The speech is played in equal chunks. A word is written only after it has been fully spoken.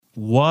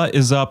What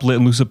is up, Lit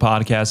and Lucid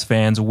podcast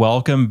fans?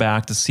 Welcome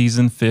back to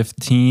season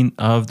 15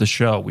 of the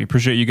show. We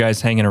appreciate you guys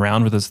hanging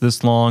around with us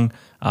this long.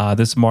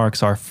 This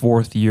marks our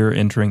 4th year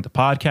entering the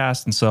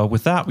podcast. And so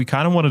with that, we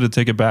kind of wanted to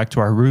take it back to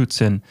our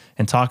roots and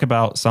talk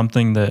about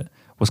something that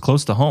was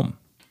close to home.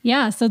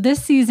 Yeah, so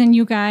this season,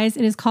 you guys,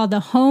 it is called the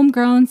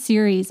Homegrown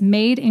Series,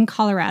 Made in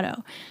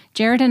Colorado.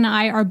 Jared and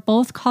I are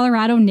both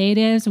Colorado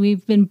natives.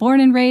 We've been born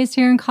and raised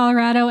here in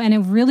Colorado and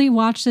have really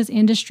watched this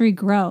industry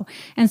grow.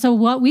 And so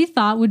what we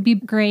thought would be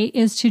great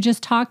is to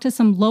just talk to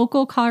some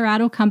local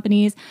Colorado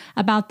companies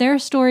about their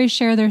stories,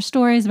 share their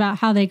stories about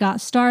how they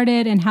got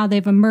started and how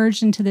they've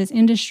emerged into this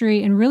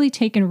industry and really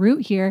taken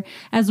root here,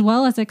 as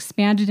well as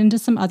expanded into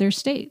some other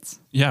states.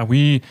 Yeah,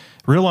 we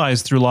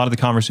realized through a lot of the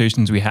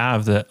conversations we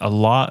have that a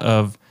lot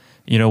of,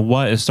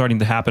 what is starting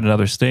to happen in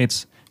other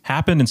states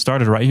happened and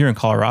started right here in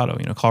Colorado.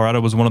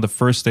 Colorado was one of the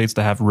first states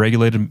to have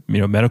regulated,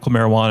 medical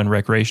marijuana and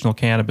recreational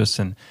cannabis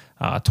in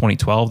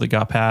 2012 that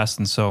got passed.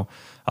 And so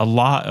a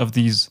lot of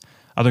these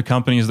other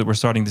companies that we're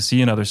starting to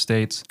see in other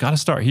states got to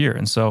start here.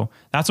 And so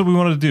that's what we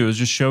wanted to do, is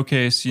just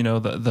showcase,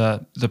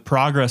 the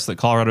progress that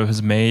Colorado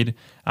has made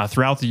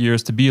throughout the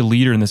years to be a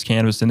leader in this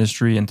cannabis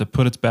industry and to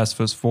put its best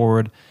foot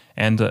forward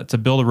and to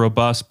build a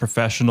robust,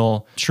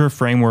 professional, sure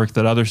framework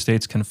that other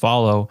states can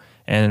follow.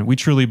 And we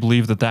truly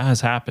believe that that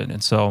has happened.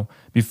 And so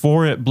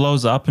before it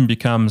blows up and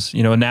becomes,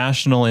 a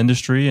national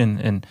industry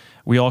and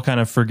we all kind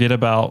of forget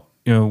about,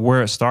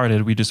 where it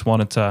started, we just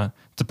wanted to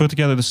put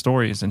together the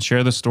stories and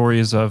share the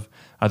stories of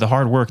the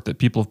hard work that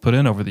people have put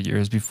in over the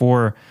years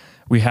before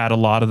we had a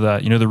lot of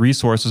the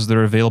resources that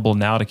are available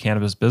now to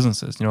cannabis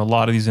businesses. A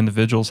lot of these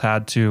individuals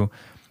had to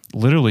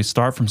literally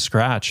start from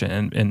scratch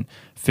and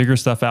figure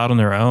stuff out on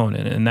their own.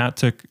 And that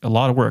took a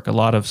lot of work, a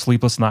lot of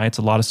sleepless nights,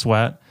 a lot of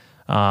sweat.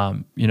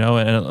 And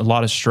a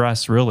lot of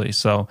stress, really.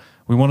 So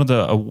we wanted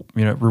to,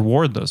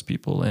 reward those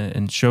people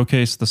and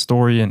showcase the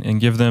story and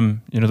give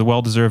them, the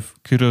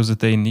well-deserved kudos that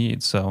they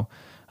need. So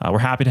we're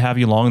happy to have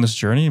you along this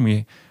journey, and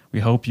we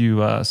hope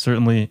you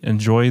certainly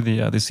enjoy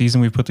the season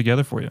we've put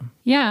together for you.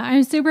 Yeah,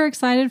 I'm super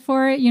excited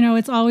for it.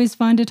 It's always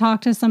fun to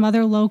talk to some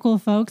other local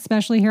folks,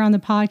 especially here on the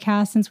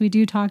podcast, since we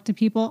do talk to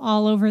people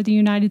all over the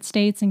United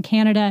States and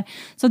Canada.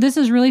 So this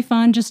is really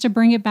fun just to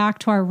bring it back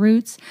to our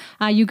roots.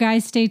 You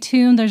guys stay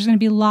tuned. There's going to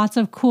be lots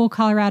of cool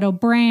Colorado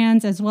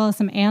brands, as well as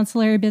some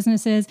ancillary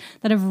businesses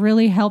that have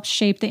really helped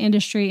shape the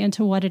industry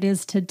into what it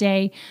is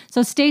today.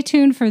 So stay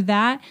tuned for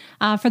that.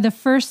 For the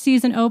first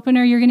season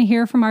opener, you're going to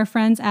hear from our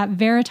friends at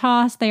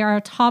Veritas. They are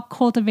a top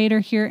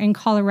cultivator here in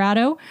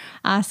Colorado.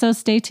 So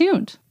stay tuned.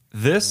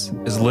 This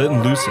is Lit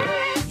and Lucid,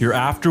 your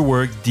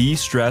after-work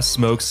de-stress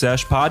smoke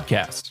sesh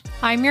podcast.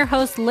 I'm your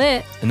host,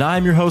 Lit. And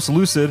I'm your host,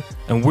 Lucid,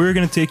 and we're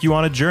going to take you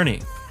on a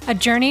journey. A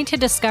journey to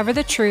discover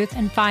the truth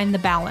and find the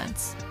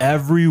balance.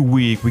 Every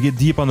week, we get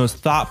deep on those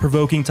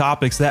thought-provoking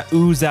topics that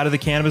ooze out of the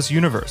cannabis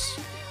universe.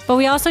 But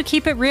we also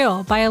keep it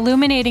real by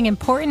illuminating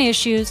important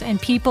issues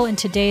and people in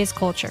today's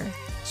culture.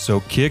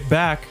 So kick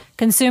back,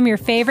 consume your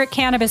favorite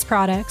cannabis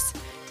products,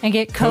 and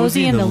get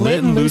cozy in the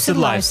Lit and Lucid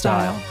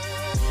lifestyle.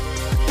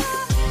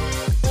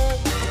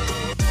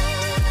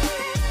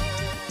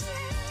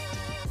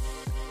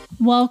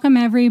 Welcome,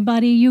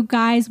 everybody. You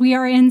guys, we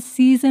are in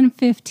season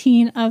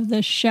 15 of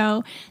the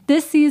show.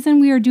 This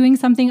season, we are doing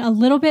something a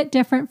little bit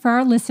different for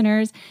our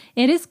listeners.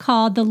 It is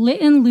called the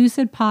Lit and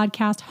Lucid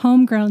Podcast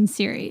Homegrown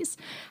Series,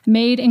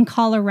 Made in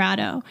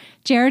Colorado.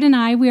 Jared and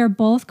I, we are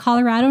both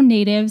Colorado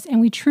natives, and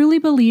we truly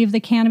believe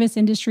the cannabis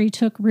industry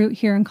took root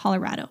here in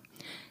Colorado.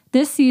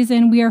 This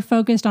season, we are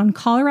focused on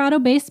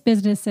Colorado-based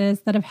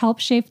businesses that have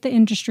helped shape the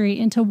industry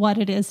into what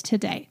it is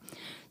today.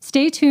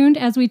 Stay tuned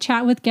as we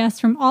chat with guests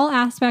from all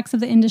aspects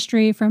of the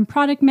industry, from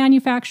product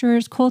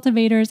manufacturers,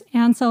 cultivators,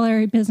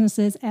 ancillary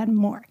businesses, and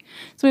more.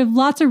 So we have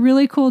lots of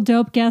really cool,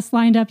 dope guests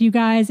lined up, you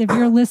guys. If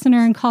you're a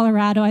listener in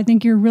Colorado, I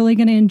think you're really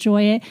going to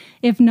enjoy it.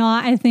 If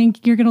not, I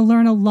think you're going to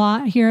learn a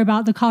lot here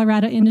about the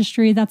Colorado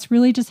industry that's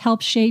really just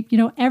helped shape,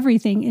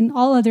 everything in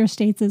all other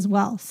states as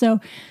well. So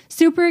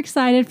super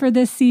excited for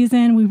this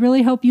season. We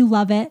really hope you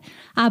love it.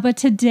 But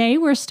today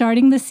we're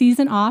starting the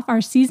season off.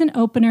 Our season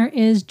opener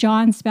is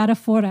John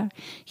Spadafora.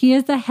 He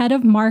is the head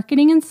of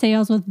marketing and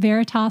sales with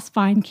Veritas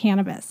Fine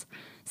Cannabis.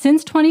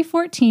 Since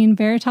 2014,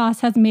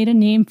 Veritas has made a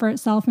name for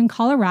itself in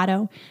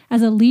Colorado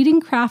as a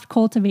leading craft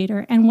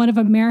cultivator and one of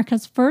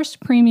America's first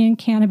premium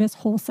cannabis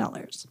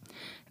wholesalers.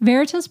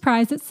 Veritas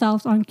prides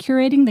itself on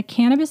curating the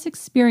cannabis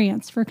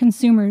experience for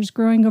consumers,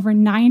 growing over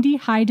 90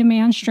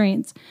 high-demand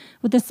strains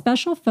with a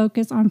special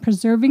focus on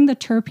preserving the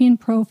terpene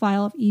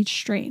profile of each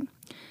strain.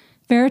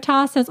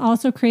 Veritas has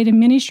also created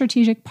many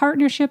strategic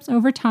partnerships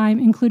over time,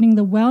 including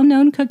the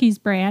well-known Cookies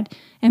brand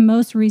and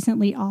most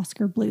recently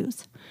Oscar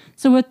Blues.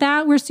 So with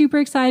that, we're super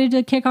excited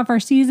to kick off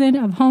our season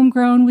of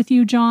Homegrown with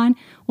you, John.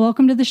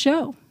 Welcome to the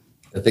show.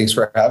 Thanks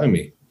for having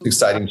me.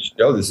 Exciting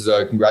show. This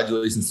is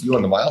congratulations to you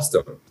on the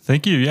milestone.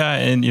 Thank you. Yeah.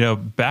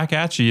 And, back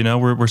at you,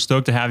 we're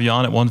stoked to have you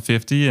on at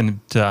 150 and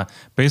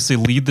basically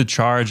lead the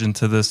charge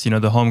into this,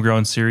 the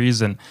Homegrown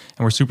series. And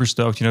we're super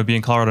stoked,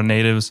 being Colorado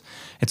natives.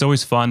 It's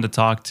always fun to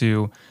talk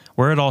to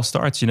where it all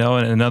starts, and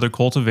another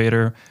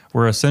cultivator,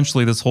 where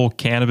essentially this whole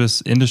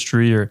cannabis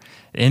industry or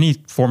any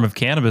form of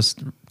cannabis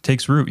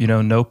takes root,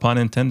 no pun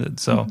intended.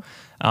 So,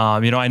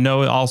 I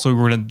know also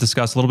we're going to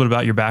discuss a little bit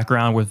about your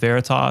background with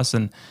Veritas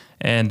and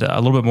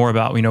a little bit more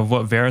about,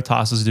 what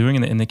Veritas is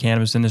doing in the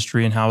cannabis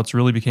industry and how it's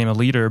really became a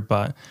leader.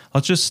 But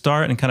let's just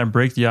start and kind of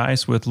break the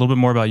ice with a little bit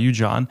more about you,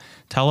 John.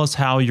 Tell us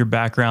how your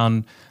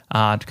background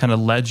kind of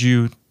led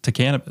you to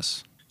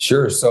cannabis.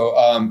 Sure. So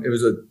it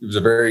was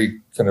a very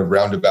kind of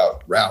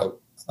roundabout route.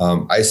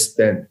 I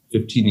spent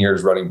 15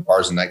 years running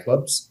bars and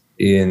nightclubs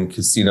in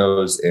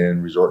casinos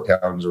and resort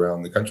towns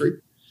around the country.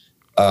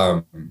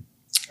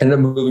 Ended up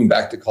moving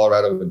back to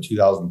Colorado in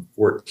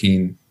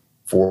 2014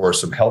 for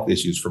some health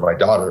issues for my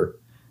daughter.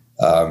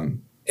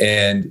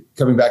 And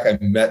coming back, I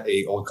met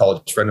an old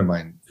college friend of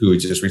mine who had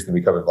just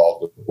recently become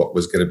involved with what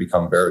was going to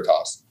become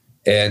Veritas.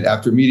 And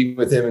after meeting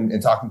with him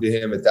and talking to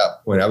him at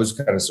that point, I was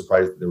kind of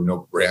surprised that there were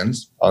no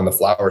brands on the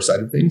flower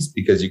side of things,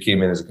 because you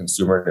came in as a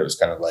consumer and it was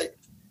kind of like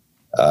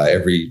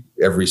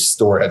every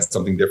store had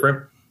something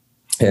different.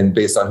 And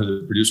based on who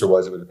the producer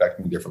was, it would affect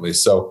me differently.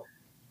 So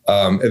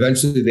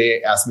eventually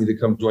they asked me to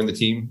come join the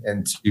team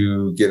and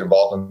to get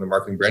involved on the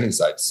marketing branding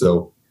side.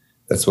 So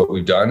that's what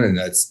we've done. And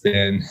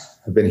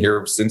I've been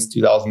here since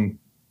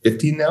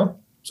 2015 now.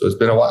 So it's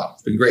been a while.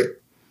 It's been great.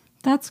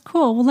 That's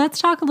cool. Well, let's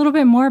talk a little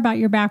bit more about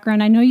your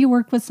background. I know you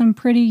worked with some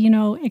pretty,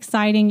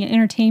 exciting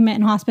entertainment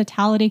and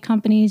hospitality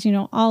companies,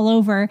 all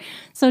over.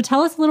 So tell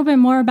us a little bit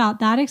more about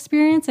that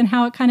experience and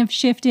how it kind of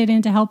shifted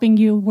into helping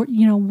you,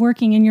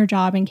 working in your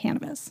job in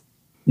cannabis.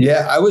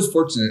 Yeah, I was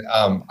fortunate.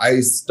 I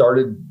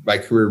started my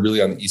career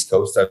really on the East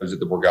Coast. I was at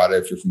the Borgata,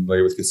 if you're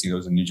familiar with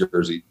casinos in New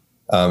Jersey.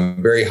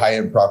 Very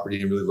high-end property,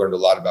 and really learned a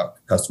lot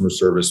about customer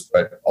service,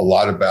 but a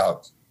lot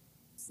about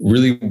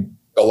we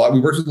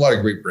worked with a lot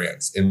of great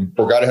brands, and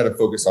Borgata had a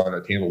focus on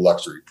attainable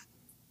luxury.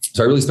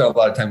 So I really spent a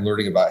lot of time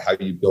learning about how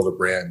you build a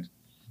brand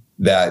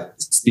that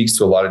speaks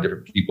to a lot of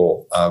different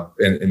people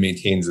and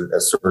maintains a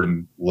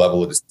certain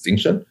level of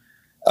distinction.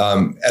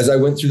 As I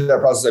went through that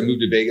process, I moved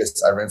to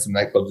Vegas. I ran some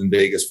nightclubs in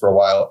Vegas for a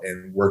while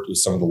and worked with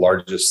some of the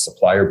largest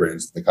supplier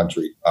brands in the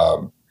country,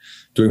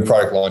 doing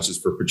product launches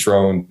for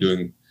Patron,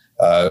 doing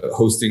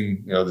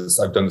hosting,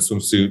 I've done the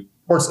swimsuit,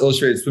 Sports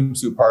Illustrated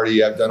swimsuit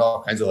party. I've done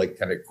all kinds of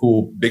kind of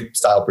cool, big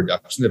style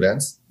production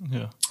events.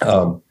 Yeah.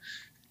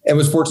 And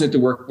was fortunate to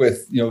work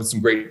with,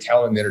 some great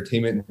talent in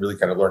entertainment and really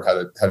kind of learn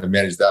how to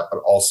manage that, but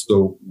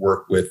also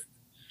work with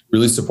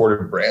really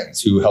supportive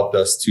brands who helped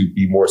us to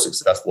be more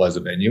successful as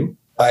a venue.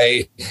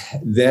 I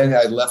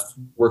left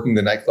working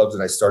the nightclubs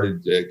and I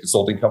started a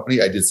consulting company.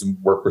 I did some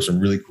work for some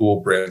really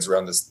cool brands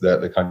around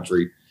the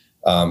country.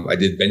 I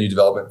did venue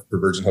development for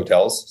Virgin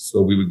Hotels.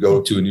 So we would go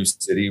to a new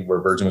city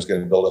where Virgin was going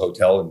to build a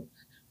hotel and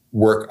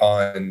work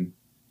on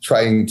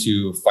trying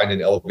to find an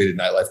elevated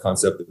nightlife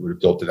concept that would have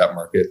built to that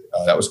market.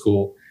 That was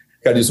cool.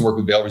 Got to do some work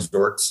with Vail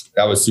Resorts.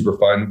 That was super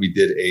fun. We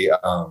did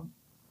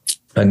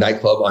a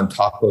nightclub on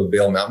top of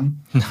Vail Mountain.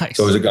 Nice.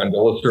 So it was a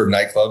gondola served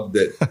nightclub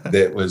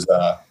that was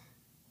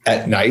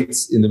at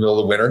nights in the middle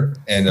of winter.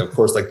 And of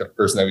course, the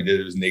first night we did,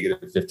 it was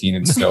 -15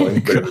 and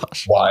snowing, but it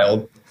was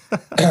wild.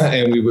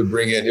 And we would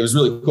it was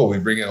really cool.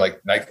 We'd bring in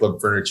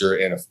nightclub furniture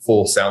and a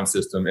full sound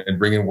system and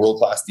bring in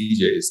world-class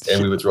DJs.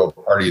 And we would throw a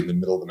party in the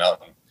middle of the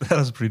mountain. That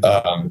was pretty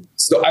dope.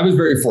 So I was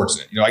very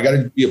fortunate. I got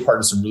to be a part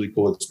of some really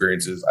cool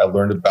experiences. I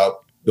learned about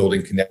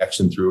building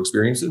connection through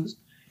experiences.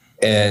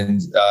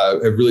 And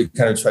I really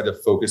kind of tried to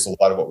focus a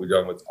lot of what we've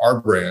done with our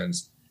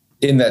brands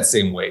in that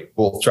same way,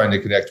 both trying to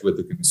connect with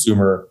the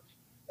consumer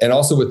and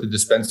also with the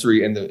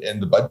dispensary and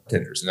the bud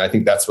tenders. And I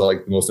think that's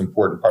the most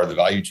important part of the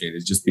value chain,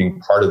 is just being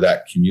part of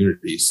that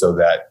community, so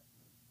that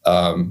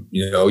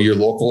you're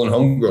local and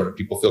homegrown and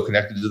people feel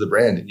connected to the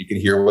brand, and you can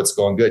hear what's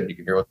going good and you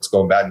can hear what's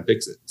going bad and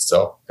fix it.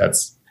 So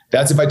that's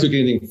if I took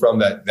anything from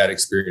that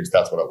experience,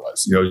 that's what it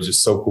was. It was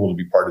just so cool to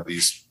be part of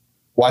these,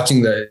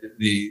 watching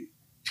the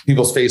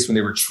people's face when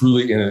they were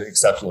truly in an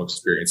exceptional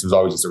experience. It was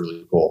always just a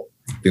really cool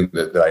thing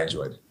that I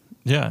enjoyed.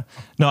 Yeah.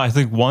 No, I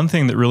think one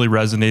thing that really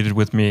resonated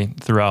with me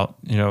throughout,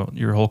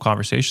 your whole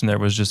conversation there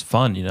was just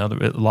fun. A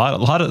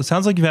lot of, it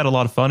sounds like you've had a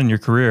lot of fun in your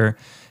career,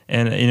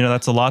 and,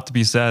 that's a lot to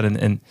be said.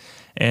 And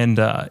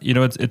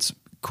it's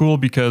cool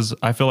because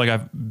I feel like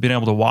I've been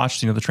able to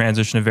watch, the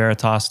transition of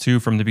Veritas too,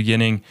 from the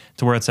beginning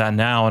to where it's at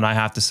now. And I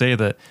have to say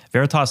that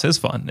Veritas is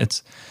fun.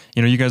 It's,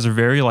 you guys are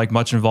very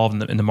much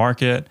involved in the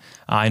market.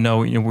 I know,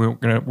 we're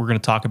gonna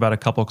talk about a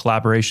couple of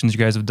collaborations you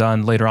guys have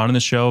done later on in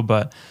the show,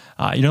 but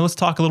let's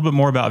talk a little bit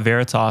more about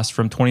Veritas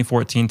from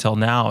 2014 till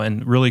now,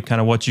 and really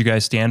kind of what you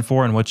guys stand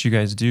for and what you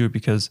guys do,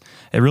 because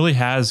it really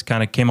has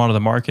kind of came onto the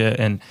market.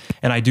 And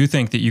I do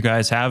think that you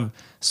guys have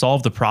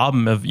solved the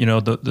problem of,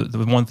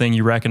 the one thing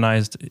you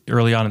recognized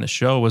early on in the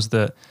show was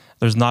that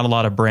there's not a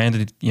lot of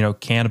branded,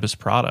 cannabis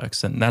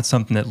products. And that's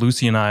something that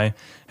Lucy and I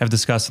have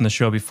discussed in the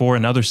show before.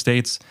 In other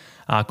states,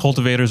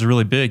 Cultivators are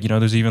really big. You know,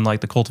 there's even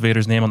like the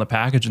cultivator's name on the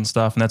package and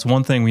stuff. And that's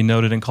one thing we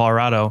noted in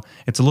Colorado.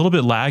 It's a little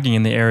bit lagging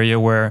in the area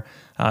where,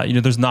 you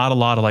know, there's not a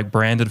lot of like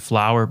branded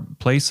flower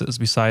places.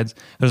 Besides,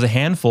 there's a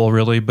handful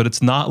really, but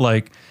it's not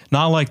like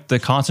the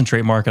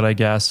concentrate market, I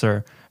guess,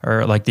 or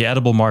like the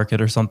edible market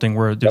or something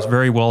where there's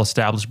very well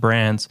established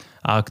brands.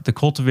 The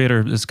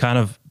cultivator is kind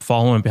of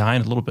following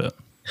behind a little bit.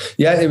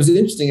 Yeah, it was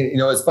interesting. You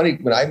know, it's funny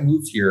when I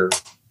moved here.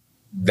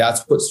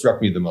 That's what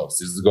struck me the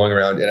most is going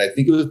around. And I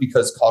think it was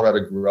because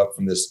Colorado grew up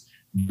from this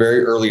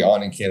very early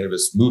on in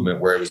cannabis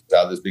movement where it was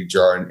out of this big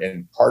jar.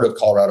 And part of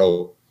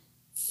Colorado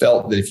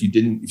felt that if you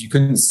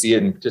couldn't see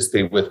it and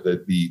participate with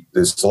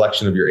the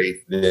selection of your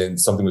eighth, then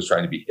something was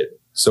trying to be hidden.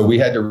 So we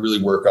had to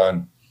really work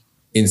on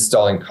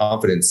installing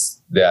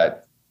confidence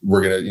that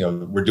we're going to, you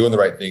know, we're doing the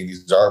right thing.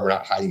 We're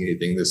not hiding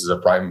anything. This is a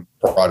prime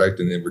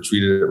product and then we're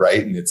treated it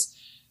right. And it's,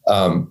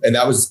 and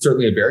that was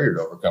certainly a barrier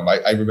to overcome.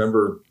 I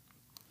remember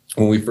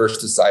when we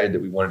first decided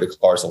that we wanted to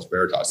call ourselves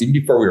Veritas, even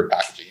before we were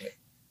packaging it,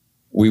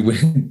 we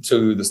went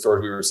to the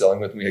stores we were selling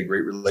with, and we had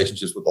great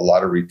relationships with a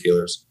lot of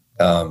retailers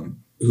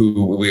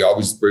who we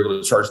always were able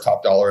to charge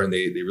top dollar, and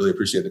they really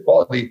appreciate the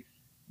quality.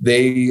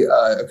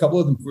 A couple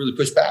of them really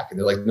pushed back, and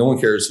they're like, no one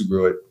cares who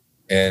grew it.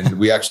 And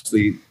we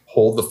actually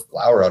pulled the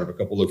flower out of a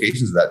couple of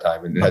locations at that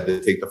time and had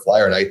to take the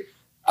flyer. And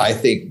I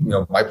think, you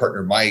know, my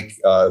partner, Mike,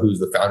 who's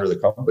the founder of the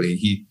company,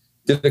 he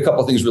did a couple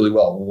of things really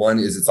well. One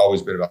is it's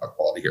always been about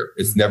quality here.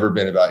 It's never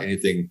been about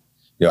anything,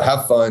 you know,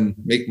 have fun,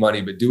 make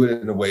money, but do it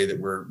in a way that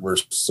we're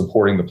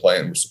supporting the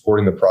plant, we're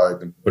supporting the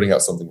product and putting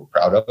out something we're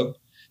proud of.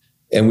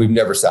 And we've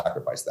never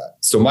sacrificed that.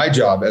 So my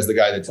job as the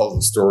guy that tells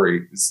the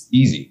story is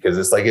easy because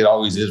it's like, it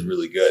always is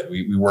really good.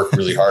 We work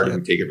really hard and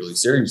we take it really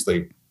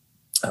seriously.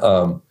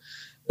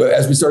 But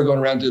as we started going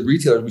around to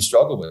retailers, we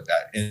struggled with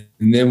that.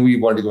 And then we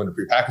wanted to go into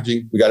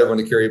pre-packaging. We got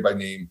everyone to carry it by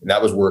name and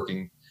that was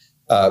working.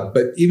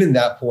 But even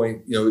that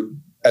point, you know,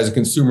 as a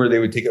consumer, they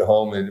would take it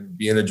home and it'd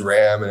be in a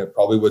dram and it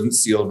probably wasn't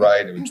sealed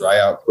right. It would dry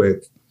out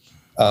quick.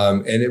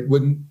 And it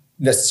wouldn't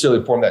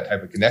necessarily form that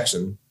type of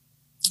connection.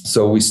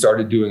 So we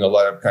started doing a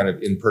lot of kind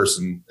of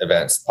in-person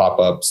events,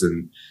 pop-ups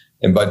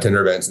and bud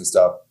tender events and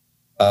stuff.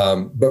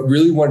 But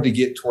really wanted to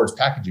get towards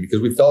packaging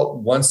because we felt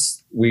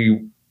once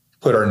we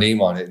put our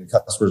name on it and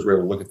customers were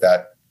able to look at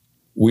that,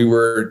 we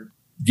were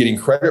getting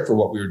credit for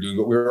what we were doing,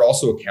 but we were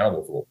also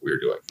accountable for what we were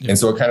doing. Yeah. And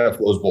so it kind of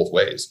flows both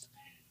ways.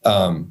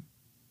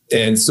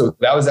 And so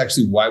that was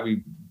actually why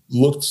we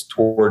looked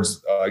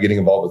towards getting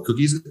involved with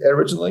cookies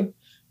originally.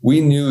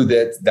 We knew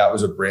that that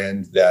was a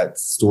brand that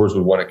stores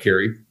would want to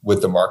carry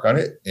with the mark on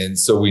it. And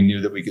so we knew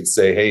that we could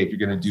say, hey, if you're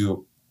going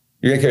to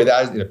carry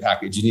that in a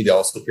package, you need to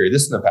also carry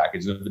this in a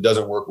package. And if it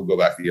doesn't work, we'll go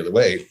back the other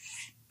way.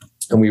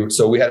 And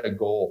we had a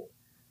goal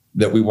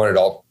that we wanted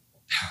all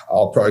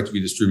product to be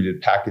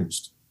distributed,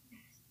 packaged.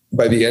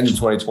 By the end of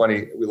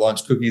 2020, we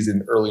launched cookies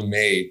in early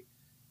May.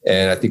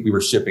 And I think we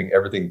were shipping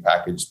everything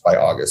packaged by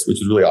August,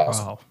 which is really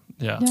awesome. Wow.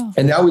 Yeah.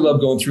 And now we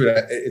love going through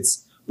it.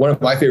 It's one of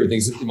my favorite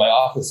things in my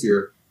office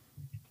here.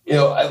 You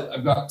know,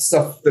 I've got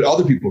stuff that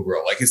other people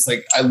grow. Like, it's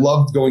like, I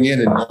love going in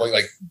and knowing,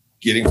 like,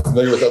 getting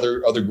familiar with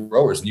other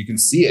growers, and you can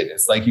see it.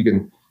 It's like,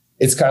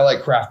 it's kind of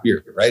like craft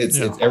beer, right? It's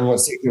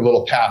everyone's taking a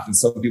little path, and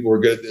some people are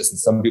good at this and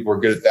some people are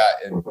good at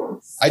that. And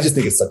I just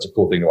think it's such a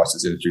cool thing to watch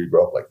this industry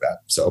grow up like that.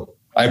 So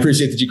I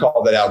appreciate that you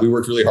called that out. We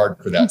worked really hard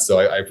for that. So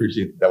I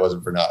appreciate that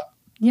wasn't for naught.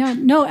 Yeah,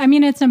 no, I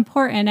mean, it's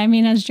important. I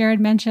mean, as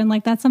Jared mentioned,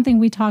 like that's something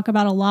we talk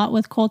about a lot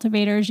with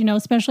cultivators, you know,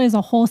 especially as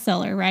a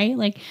wholesaler, right?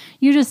 Like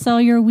you just sell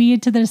your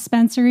weed to the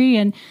dispensary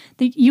and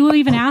you will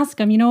even ask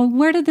them, you know,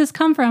 where did this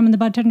come from? And the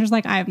bud tender's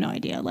like, I have no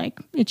idea. Like,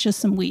 it's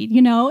just some weed,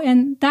 you know,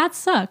 and that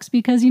sucks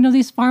because, you know,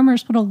 these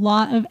farmers put a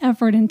lot of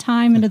effort and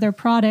time into their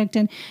product.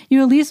 And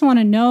you at least want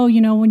to know, you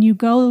know, when you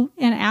go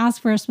and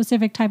ask for a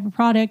specific type of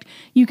product,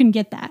 you can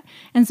get that.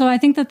 And so I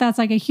think that that's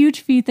like a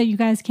huge feat that you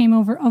guys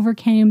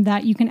overcame,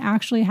 that you can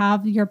actually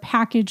have your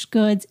packaged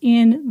goods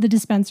in the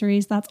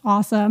dispensaries. That's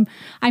awesome.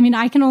 I mean,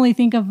 I can only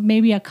think of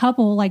maybe a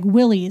couple like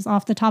Willie's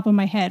off the top of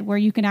my head where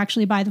you can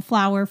actually buy the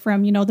flower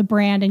from, you know, the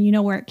brand and you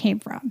know where it came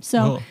from.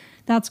 So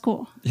that's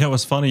cool. Yeah, it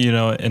was funny, you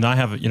know, and I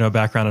have, you know, a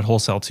background in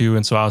wholesale too.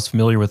 And so I was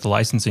familiar with the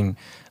licensing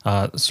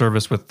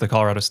service with the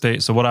Colorado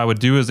State. So what I would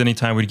do is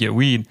anytime we'd get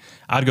weed,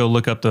 I'd go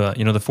look up the,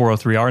 you know, the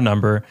 403R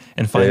number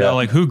and find out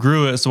like who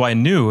grew it. So I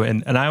knew.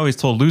 And I always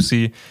told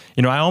Lucy,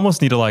 you know, I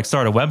almost need to like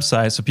start a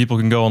website so people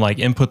can go and like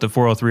input the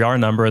 403R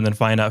number and then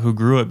find out who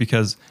grew it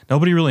because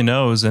nobody really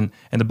knows. And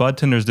the bud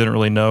tenders didn't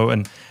really know.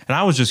 And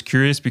I was just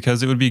curious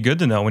because it would be good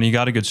to know when you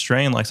got a good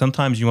strain. Like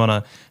sometimes you want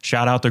to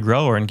shout out the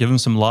grower and give them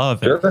some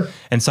love. Sure.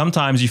 And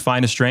sometimes you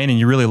find a strain and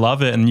you really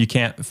love it and you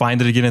can't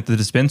find it again at the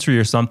dispensary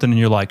or something. And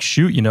you're like,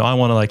 shoot, you know, I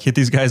want to like hit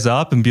these guys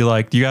up and be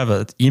like, do you have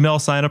an email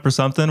sign up or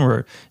something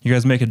where you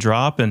guys make a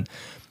drop? And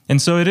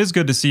so it is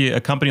good to see a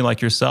company like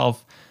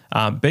yourself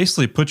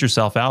basically put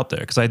yourself out there.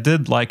 Because I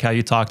did like how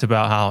you talked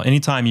about how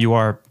anytime you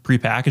are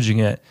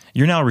prepackaging it,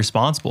 you're now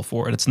responsible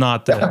for it. It's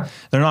not that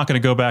they're not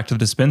going to go back to the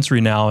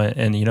dispensary now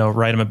and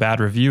write them a bad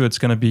review. It's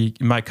going to be,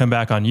 it might come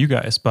back on you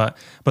guys. But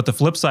the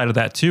flip side of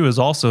that too is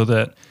also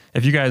that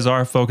if you guys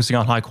are focusing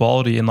on high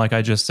quality, and like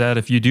I just said,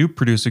 if you do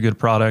produce a good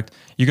product,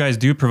 you guys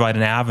do provide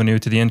an avenue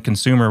to the end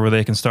consumer where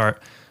they can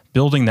start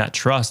building that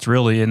trust,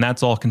 really. And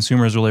that's all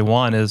consumers really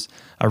want, is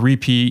a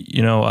repeat,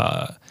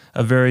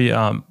 a very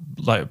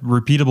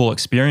repeatable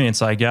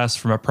experience, I guess,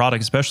 from a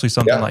product, especially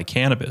something like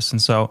cannabis.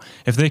 And so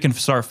if they can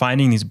start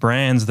finding these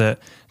brands that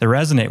they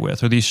resonate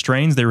with, or these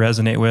strains they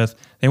resonate with,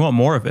 they want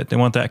more of it. They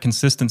want that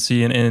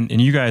consistency.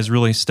 And you guys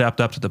really stepped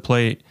up to the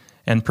plate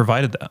and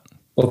provided that.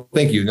 Well,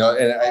 thank you. No,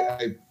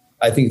 and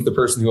I think the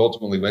person who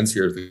ultimately wins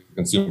here is the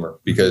consumer,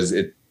 because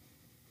it,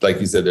 like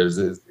you said,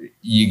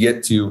 you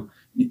get to,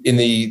 in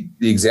the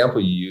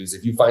example you use,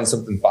 if you find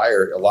something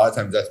fire, a lot of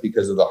times that's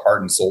because of the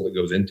heart and soul that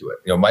goes into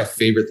it. My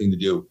favorite thing to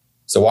do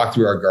is to walk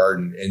through our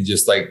garden and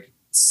just like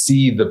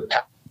see the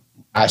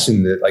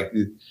passion that, like,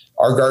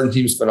 our garden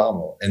team is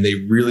phenomenal, and they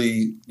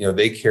really,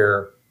 they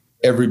care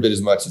every bit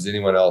as much as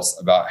anyone else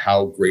about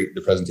how great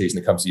the presentation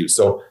that comes to you.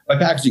 So by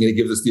packaging it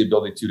gives us the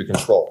ability to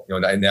control.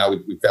 And now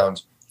we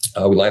found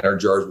we line our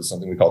jars with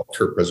something we call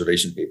terp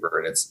preservation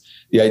paper, and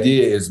the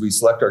idea is we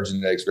select our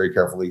genetics very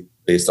carefully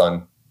based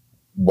on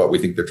what we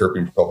think the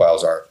terpene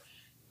profiles are.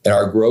 And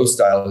our grow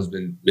style has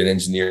been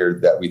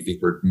engineered that we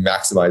think we're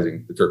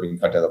maximizing the terpene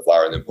content of the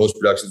flower. And then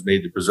post-production is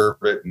made to preserve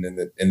it. And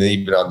then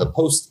even on the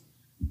post,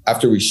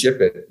 after we ship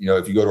it,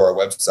 if you go to our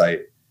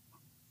website,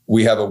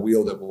 we have a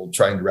wheel that will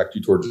try and direct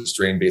you towards the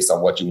strain based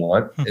on what you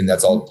want. And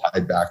that's all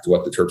tied back to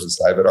what the terps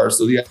inside of it are.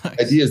 So the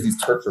idea is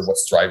these terps are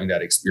what's driving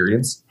that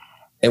experience.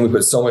 And we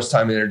put so much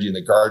time and energy in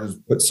the gardens,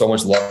 put so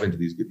much love into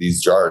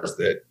these jars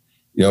that,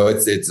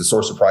 it's a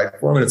source of pride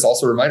for them. And it's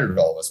also a reminder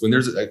to all of us, when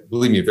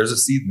believe me, if there's a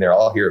seed in there,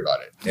 I'll hear about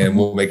it and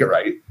we'll make it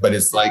right. But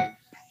it's like,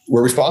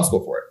 we're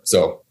responsible for it.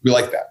 So we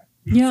like that.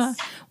 Yeah.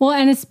 Well,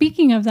 and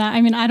speaking of that,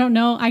 I mean, I don't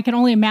know, I can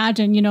only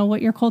imagine,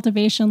 what your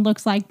cultivation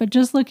looks like, but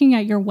just looking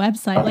at your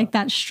website, like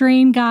that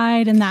strain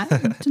guide and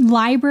that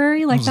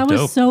library, like that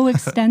was so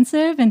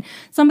extensive. And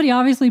somebody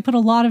obviously put a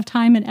lot of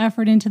time and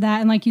effort into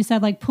that. And like you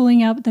said, like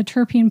pulling out the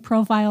terpene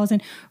profiles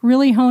and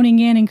really honing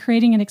in and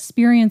creating an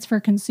experience for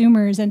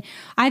consumers. And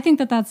I think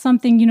that that's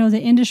something,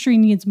 the industry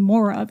needs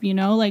more of,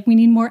 like we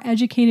need more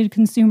educated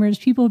consumers,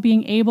 people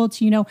being able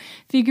to,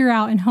 figure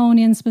out and hone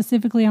in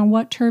specifically on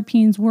what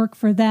terpenes work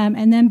for them,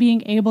 and then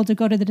being able to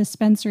go to the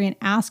dispensary and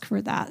ask for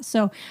that.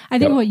 So I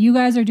think what you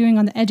guys are doing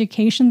on the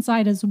education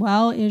side as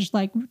well is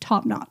like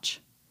top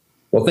notch.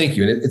 Well, thank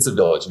you. And it's a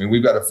village. I mean,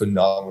 we've got a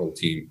phenomenal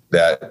team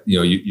that,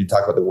 you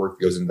talk about the work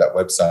that goes into that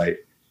website.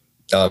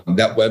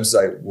 That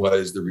website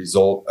was the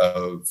result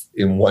of,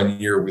 in 1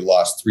 year, we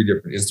lost 3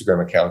 different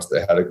Instagram accounts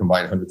that had a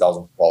combined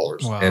 100,000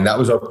 followers. Wow. And that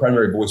was our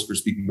primary voice for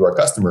speaking to our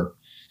customer.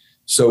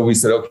 So we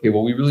said, okay,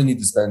 well, we really need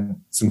to spend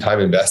some time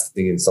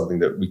investing in something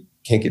that we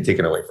can't get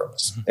taken away from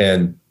us.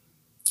 And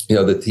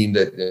the team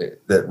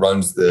that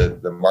runs the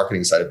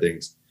marketing side of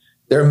things,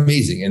 they're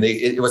amazing. And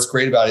what's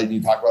great about it, and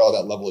you talk about all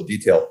that level of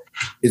detail,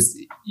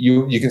 is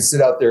you can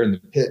sit out there in the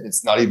pit and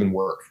it's not even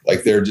work.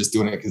 Like they're just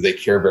doing it because they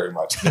care very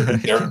much.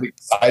 They're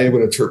excited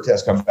when a terp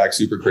test comes back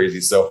super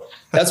crazy. So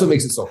that's what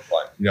makes it so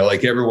fun.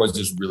 Like everyone's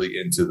just really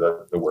into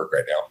the work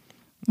right now.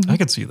 I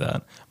could see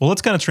that. Well,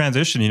 let's kind of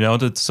transition,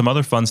 to some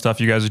other fun stuff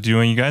you guys are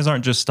doing. You guys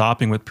aren't just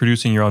stopping with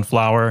producing your own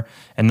flower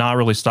and not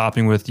really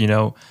stopping with,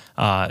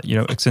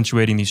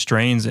 accentuating these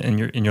strains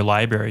in your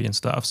library and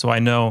stuff. So I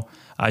know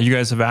you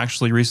guys have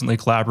actually recently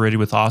collaborated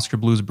with Oskar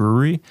Blues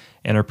Brewery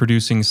and are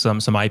producing some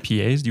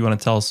IPAs. Do you want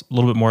to tell us a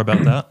little bit more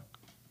about that?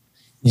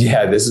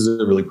 Yeah, this is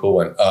a really cool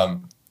one.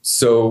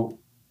 So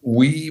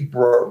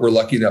we're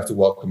lucky enough to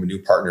welcome a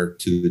new partner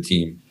to the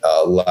team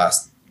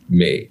last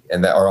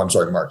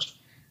March.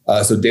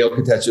 So Dale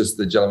Katechis,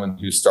 the gentleman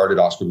who started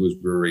Oskar Blues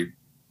Brewery,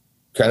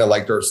 kind of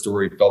liked our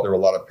story, felt there were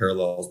a lot of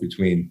parallels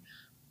between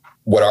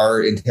what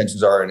our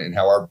intentions are and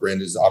how our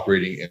brand is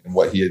operating and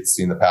what he had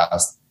seen in the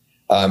past.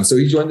 So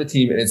he joined the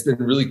team, and it's been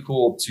really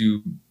cool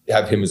to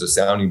have him as a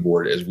sounding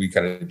board as we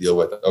kind of deal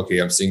with, okay,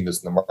 I'm seeing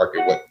this in the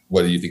market.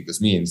 What do you think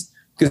this means?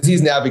 Because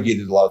he's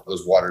navigated a lot of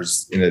those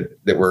waters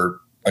that were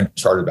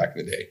uncharted back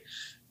in the day.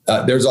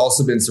 There's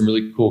also been some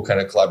really cool kind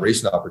of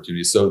collaboration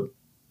opportunities. So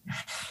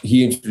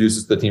he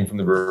introduces the team from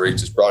the brewery,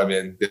 just brought him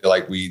in.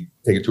 We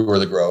take a tour of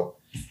the grow.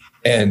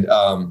 And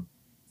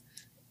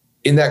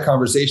in that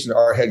conversation,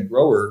 our head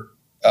grower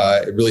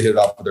really hit it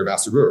off with their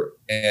master brewer.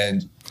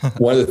 And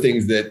one of the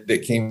things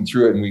that came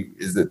through it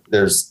is that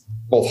there's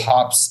both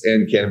hops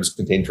and cannabis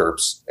contain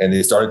terps. And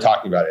they started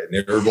talking about it, and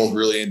they were both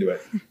really into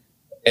it.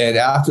 And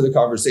after the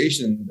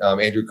conversation,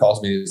 Andrew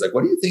calls me and he's like,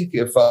 what do you think do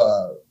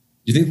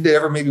you think they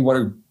ever maybe want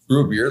to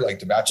brew a beer like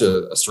to match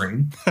a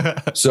strain?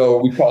 So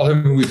we called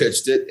him and we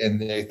pitched it, and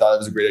they thought it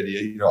was a great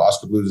idea.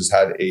 Oskar Blues has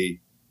had a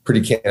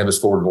pretty cannabis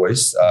forward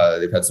voice.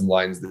 They've had some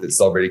lines that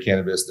celebrated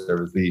cannabis. There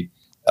was the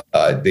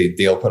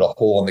They'll put a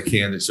hole in the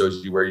can that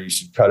shows you where you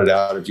should cut it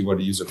out if you want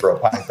to use it for a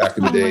pipe back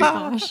in the day.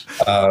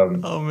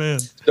 Oh man!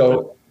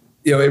 So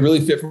it really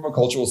fit from a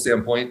cultural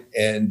standpoint.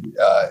 And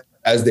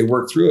as they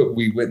worked through it,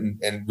 we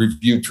went and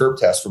reviewed terp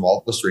tests from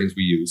all the strains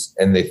we use,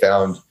 and they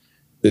found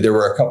that there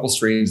were a couple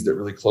strains that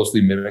really closely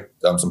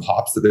mimicked some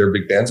hops that they were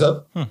big fans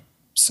of.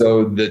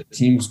 So the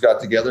teams got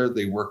together,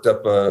 they worked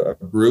up a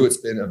brew. It's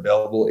been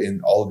available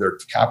in all of their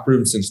tap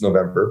rooms since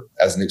November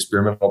as an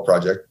experimental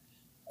project.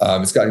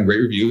 It's gotten great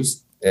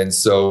reviews. And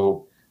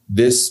so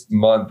this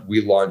month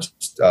we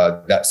launched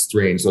that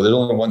strain. So there's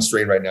only one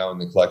strain right now in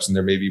the collection.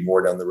 There may be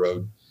more down the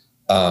road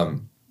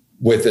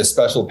with a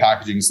special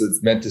packaging. So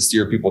it's meant to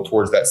steer people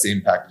towards that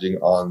same packaging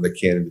on the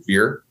can of the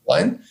beer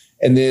line.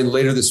 And then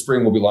later this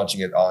spring, we'll be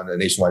launching it on a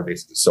nationwide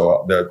basis.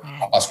 So the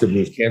Oscar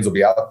Blues cans will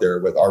be out there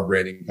with our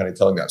branding kind of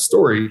telling that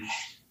story,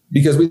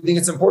 because we think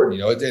it's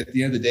important. At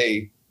the end of the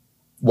day,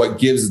 what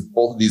gives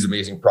both of these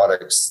amazing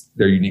products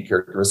their unique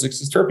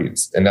characteristics is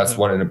terpenes. And that's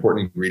an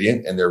important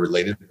ingredient, and they're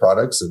related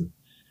products. And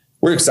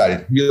we're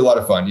excited. It'll be a lot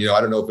of fun.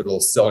 I don't know if it'll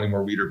sell any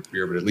more weed or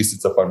beer, but at least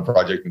it's a fun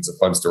project. And it's a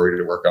fun story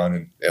to work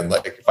on. And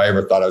like, if I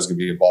ever thought I was going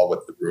to be involved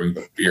with the brewing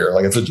of beer,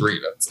 like, it's a dream.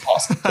 It's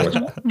awesome. So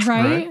much fun.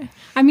 Right?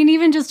 I mean,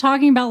 even just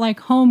talking about like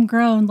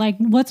homegrown, like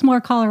what's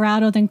more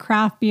Colorado than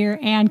craft beer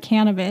and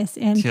cannabis?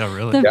 And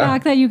the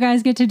fact that you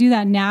guys get to do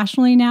that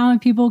nationally now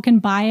and people can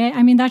buy it.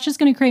 I mean, that's just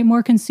going to create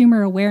more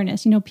consumer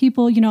awareness.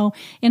 People,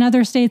 in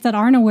other states that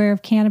aren't aware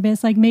of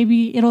cannabis, like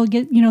maybe it'll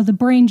get, the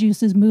brain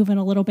juices moving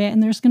a little bit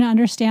and they're just going to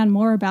understand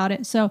more about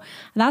it. So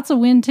that's a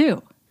win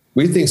too.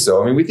 We think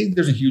so. I mean, we think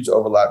there's a huge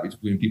overlap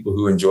between people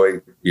who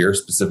enjoy beer,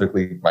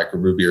 specifically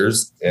microbrew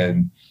beers,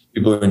 and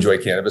people who enjoy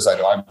cannabis. I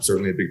know I'm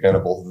certainly a big fan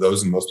of both of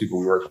those, and most people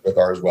we work with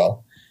are as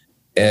well.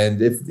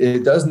 And if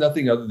it does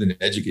nothing other than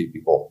educate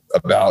people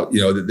about,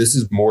 that this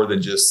is more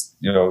than just,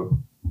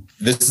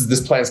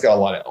 this plant's got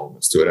a lot of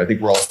elements to it. I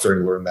think we're all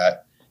starting to learn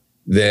that.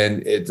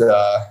 Then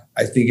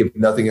I think if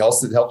nothing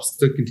else, it helps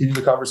to continue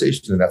the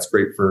conversation, and that's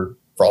great for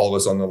all of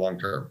us on the long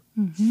term.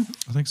 Mm-hmm.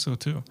 I think so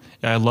too.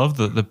 Yeah, I love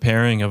the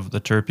pairing of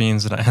the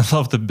terpenes, and I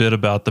love the bit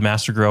about the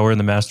master grower and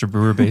the master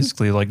brewer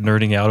basically like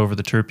nerding out over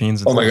the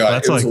terpenes. Oh my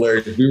God, it was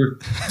hilarious. We were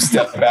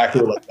stepping back,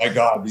 we were like, my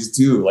God, these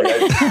two, like,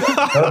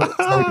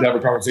 I could have a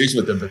conversation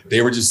with them, but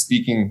they were just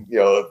speaking,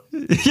 yeah,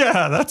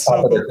 that's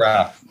so their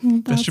craft.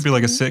 That should be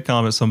like a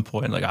sitcom at some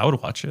point. Like, I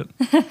would watch it.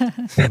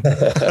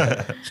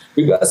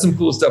 We've got some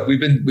cool stuff. We've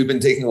been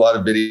taking a lot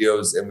of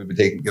videos, and we've been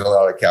getting a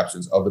lot of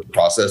captions of the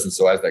process. And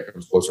so as that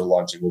comes closer to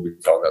launching, we'll be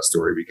telling that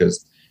story,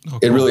 because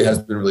it really has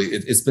been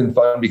it's been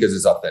fun because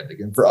it's authentic.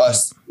 And for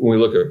us, when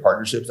we look at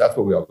partnerships, that's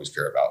what we always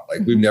care about.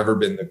 Like, we've never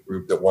been the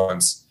group that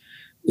wants,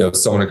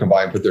 someone to come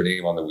by and put their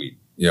name on the weed.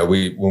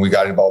 When we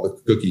got involved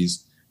with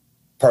cookies,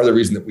 part of the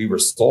reason that we were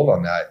sold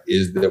on that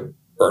is that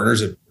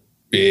Berner's a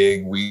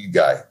big weed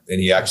guy, and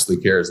he actually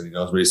cares, and he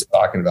knows what he's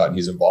talking about, and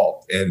he's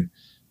involved. And,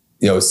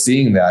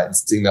 seeing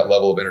that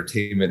level of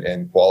entertainment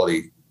and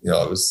quality,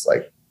 it was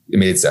like, it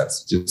made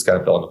sense. It just kind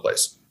of fell into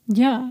place.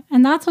 Yeah.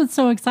 And that's what's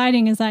so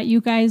exciting, is that you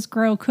guys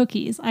grow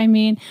cookies. I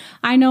mean,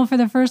 I know for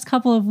the first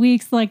couple of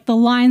weeks, like, the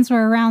lines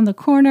were around the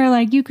corner,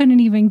 like you couldn't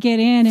even get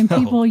in, and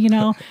people,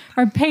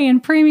 are paying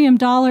premium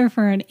dollar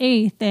for an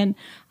eighth. And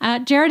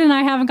Jared and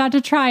I haven't got to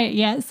try it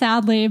yet,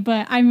 sadly,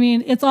 but I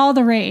mean, it's all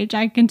the rage.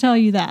 I can tell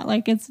you that.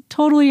 Like, it's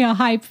totally a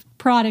hype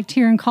product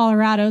here in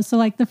Colorado. So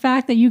like, the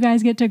fact that you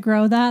guys get to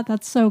grow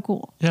that's so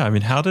cool. Yeah. I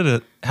mean, how did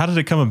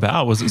it come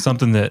about? Was it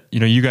something that,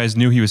 you guys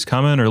knew he was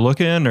coming or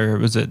looking, or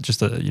was it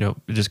just it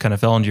just kind of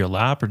fell into your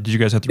lap, or did you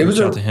guys have to reach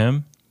out to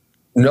him?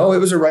 No, it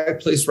was a right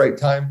place, right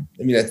time.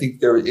 I mean, I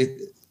think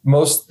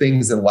most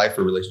things in life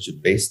are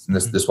relationship based, and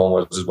this one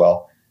was as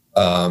well.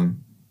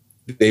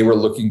 They were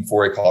looking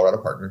for a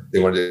Colorado partner.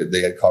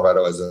 They had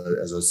Colorado as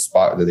a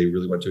spot that they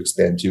really wanted to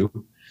expand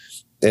to.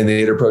 And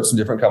they had approached some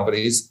different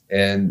companies.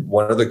 And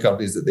one of the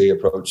companies that they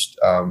approached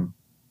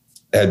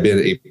had been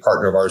a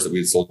partner of ours that we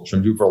had sold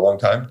trim to for a long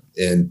time.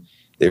 And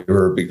they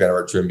were a big fan of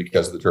our trim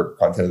because of the terp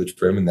content of the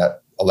trim, and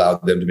that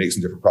allowed them to make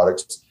some different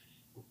products.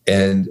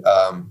 And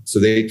so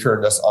they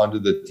turned us onto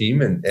the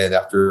team. And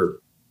after,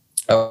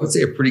 I would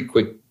say, a pretty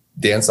quick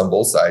dance on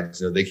both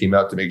sides, they came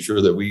out to make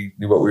sure that we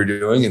knew what we were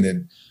doing. And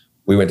then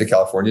we went to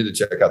California to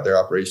check out their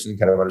operation and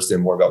kind of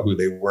understand more about who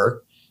they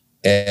were.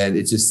 And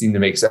it just seemed to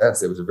make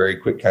sense. It was a very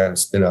quick kind of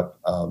spin up.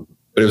 But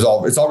it's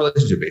all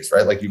relationship based,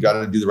 right? Like, you got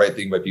to do the right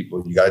thing by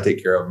people. You got to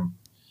take care of them.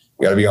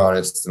 You got to be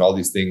honest, and all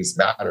these things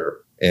matter.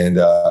 And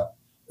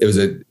it was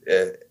an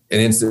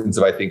instance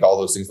of, I think, all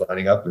those things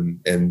lining up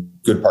and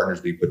good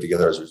partners being put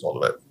together as a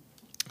result of it.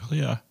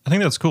 Yeah, I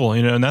think that's cool.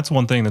 And that's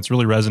one thing that's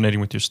really resonating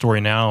with your story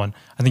now. And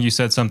I think you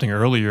said something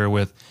earlier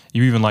with,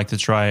 you even like to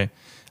try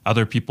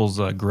other people's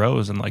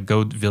grows and like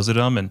go visit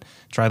them and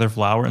try their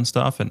flower and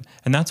stuff. And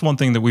that's one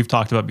thing that we've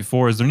talked about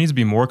before, is there needs to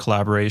be more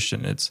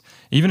collaboration. It's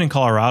even in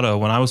Colorado,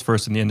 when I was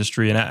first in the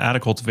industry and at a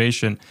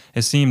cultivation,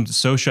 it seemed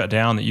so shut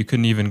down that you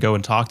couldn't even go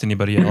and talk to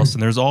anybody else.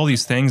 And there's all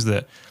these things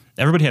that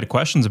everybody had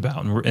questions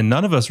about, and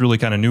none of us really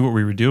kind of knew what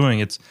we were doing.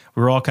 We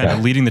were all kind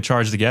of leading the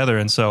charge together,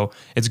 and so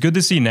it's good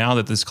to see now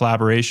that this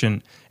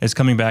collaboration is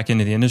coming back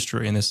into the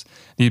industry, and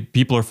the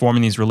people are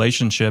forming these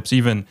relationships.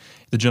 Even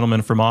the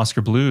gentleman from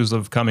Oscar Blues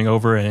of coming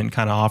over and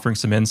kind of offering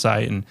some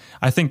insight, and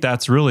I think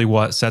that's really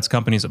what sets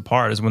companies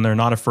apart, is when they're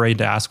not afraid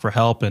to ask for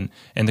help and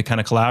to kind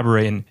of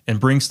collaborate and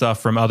bring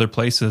stuff from other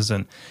places,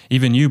 and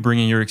even you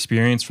bringing your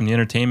experience from the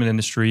entertainment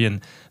industry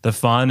and the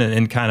fun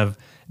and kind of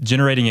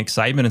generating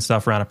excitement and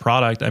stuff around a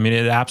product. I mean,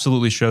 it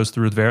absolutely shows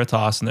through with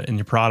Veritas and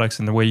your products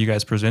and the way you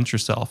guys present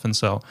yourself. And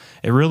so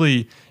it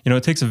really,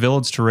 it takes a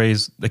village to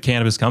raise the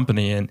cannabis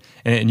company,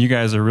 and you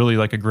guys are really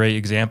like a great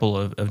example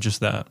of just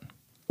that.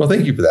 Well,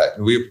 thank you for that.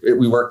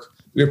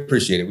 We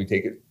appreciate it. We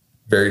take it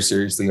very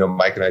seriously.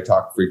 Mike and I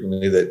talk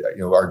frequently that,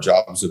 our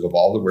jobs have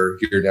evolved, and we're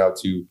here now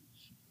to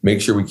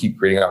make sure we keep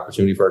creating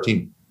opportunity for our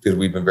team, because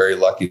we've been very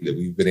lucky that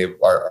we've been able,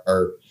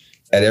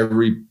 at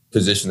every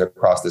position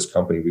across this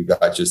company, we've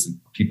got just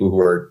people who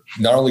are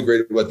not only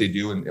great at what they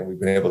do, and we've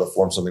been able to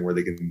form something where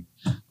they can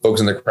focus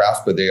on their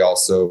craft, but they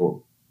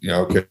also,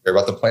 care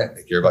about the plant.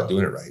 They care about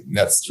doing it right. And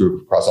that's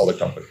true across all the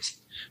companies.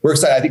 We're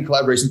excited. I think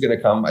collaboration is going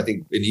to come. I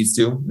think it needs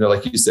to.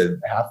 Like you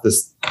said, half the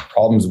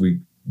problems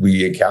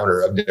we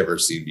encounter I've never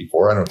seen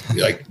before. I don't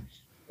like,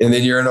 and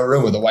then you're in a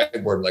room with a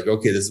whiteboard, like,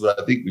 okay, this is what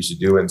I think we should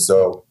do. And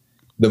so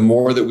the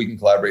more that we can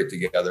collaborate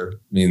together,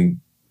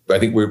 I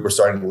think we're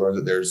starting to learn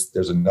that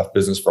there's enough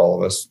business for all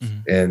of us,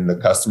 and the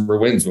customer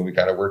wins when we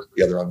kind of work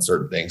together on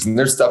certain things. And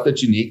there's stuff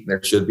that's unique, and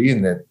there should be,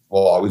 and that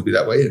will always be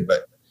that way.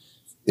 But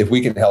if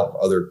we can help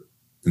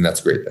then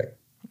that's a great thing.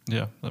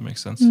 Yeah, that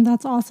makes sense.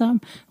 That's awesome.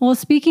 Well,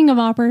 speaking of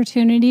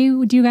opportunity,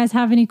 do you guys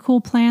have any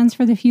cool plans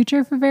for the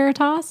future for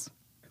Veritas?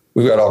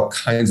 We've got all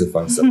kinds of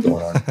fun stuff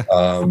going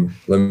on.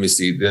 Let me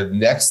see. The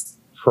next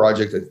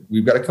project,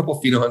 we've got a couple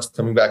of pheno hunts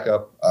coming back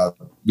up.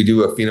 We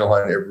do a pheno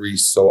hunt every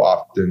so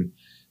often.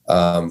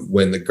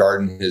 When the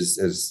garden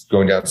is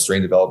going down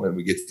strain development,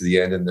 we get to the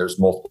end and there's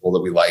multiple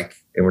that we like,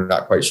 and we're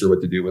not quite sure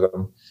what to do with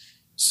them.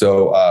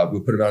 So we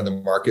put them out on the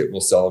market.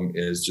 We'll sell them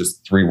as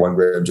just 3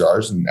 1-gram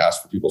jars and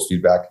ask for people's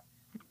feedback.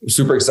 We're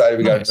super excited.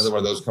 We got another one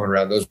of those coming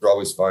around. Those are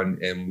always fun,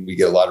 and we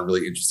get a lot of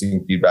really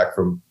interesting feedback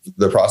from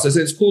the process.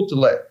 And it's cool to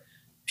let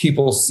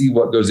people see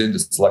what goes into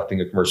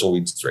selecting a commercial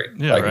weed strain.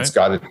 It's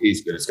got to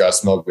taste good. It's got to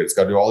smell good. It's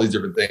got to do all these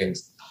different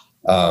things.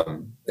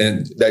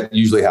 And that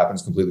usually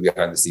happens completely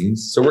behind the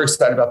scenes. So we're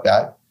excited about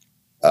that.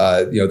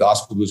 The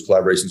Oscar Blues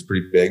collaboration is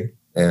pretty big,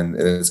 and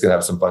it's going to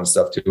have some fun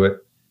stuff to it.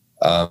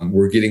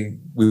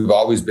 We've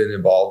always been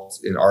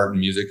involved in art and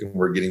music, and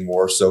we're getting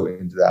more so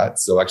into that.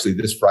 So actually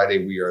this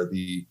Friday, we are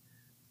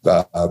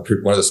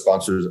one of the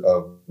sponsors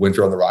of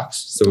Winter on the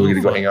Rocks. So we're going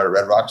to go hang out at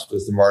Red Rocks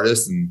with some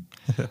artists. And,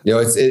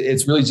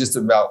 it's really just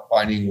about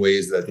finding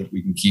ways that I think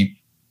we can keep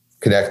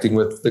connecting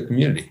with the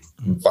community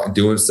and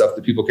doing stuff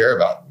that people care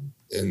about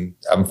and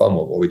having fun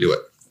while we do it.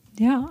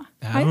 Yeah.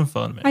 Having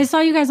fun, man. I saw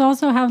you guys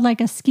also have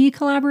like a ski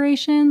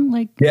collaboration,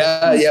 like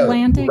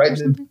Icelandic or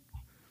something.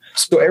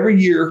 So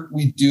every year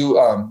we do,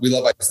 we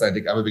love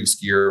Icelandic. I'm a big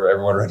skier.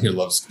 Everyone around here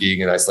loves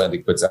skiing, and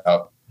Icelandic puts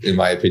out, in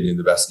my opinion,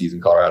 the best skis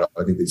in Colorado.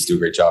 I think they just do a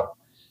great job.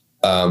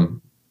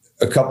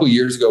 A couple of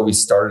years ago, we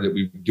started it.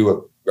 We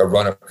do a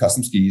run of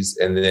custom skis,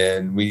 and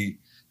then we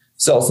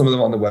sell some of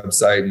them on the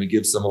website, and we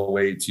give some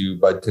away to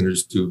bud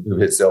tenders who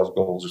hit sales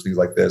goals or things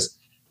like this.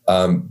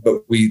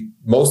 But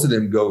most of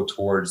them go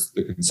towards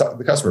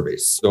the customer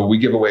base. So we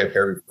give away a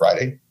pair every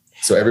Friday.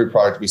 So every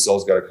product we sell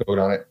has got a code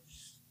on it,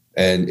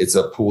 and it's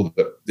a pool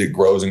that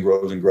grows and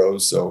grows and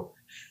grows. So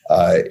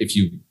if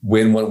you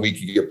win one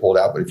week, you get pulled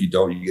out, but if you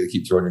don't, you get to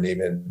keep throwing your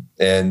name in.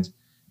 And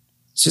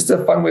it's just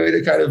a fun way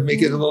to kind of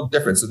make it a little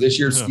different. So this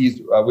year's skis,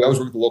 we always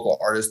work with the local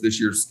artists.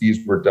 This year's skis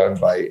were done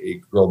by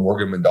a girl,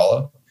 Morgan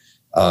Mandala,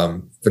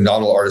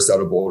 phenomenal artist out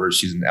of Boulder.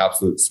 She's an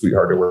absolute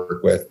sweetheart to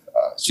work with.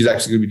 She's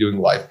actually going to be doing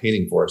live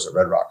painting for us at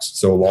Red Rocks.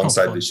 So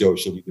alongside the show,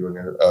 she'll be doing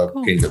a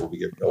painting that we'll be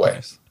giving away.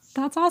 Nice.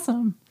 That's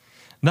awesome.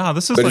 No,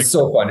 this is but it's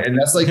so fun. And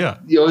that's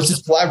it's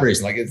just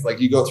collaboration. Like, it's like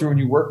you go through and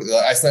you work.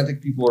 The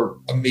Icelandic people are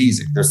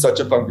amazing. They're such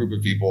a fun group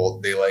of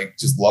people. They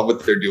just love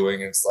what they're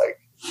doing. And it's like,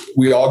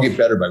 we all get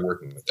better by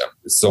working with them.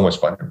 It's so much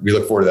fun. We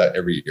look forward to that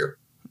every year.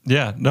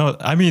 Yeah, no,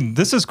 I mean,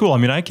 this is cool. I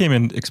mean, I came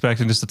in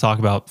expecting just to talk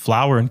about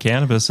flower and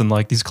cannabis, and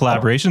like these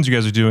collaborations you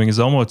guys are doing is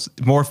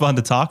almost more fun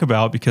to talk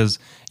about because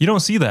you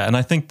don't see that. And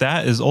I think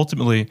that is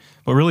ultimately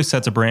what really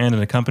sets a brand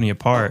and a company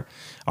apart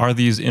are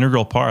these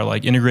integral part,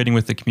 like integrating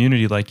with the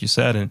community, like you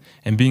said,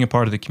 and being a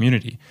part of the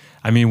community.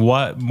 I mean,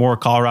 what more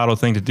Colorado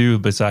thing to do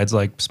besides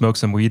like smoke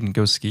some weed and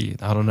go ski?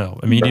 I don't know.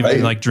 I mean,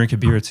 even like drink a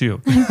beer too.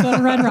 Go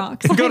to Red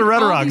Rocks. Go to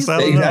Red Rocks. I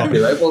don't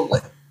know. Right?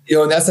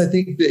 Well, and that's, I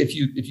think that if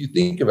you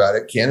think about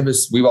it,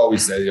 cannabis, we've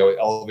always said, it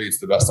elevates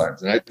the best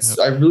times. And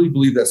I really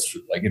believe that's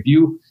true. Like if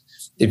you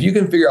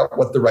can figure out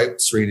what the right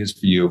strain is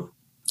for you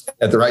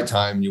at the right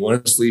time, you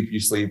want to sleep, you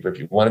sleep. If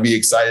you want to be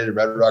excited at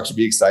Red Rocks, you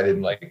be excited.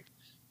 And like,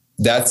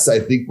 that's, I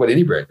think, what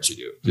any brand should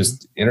do.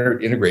 Just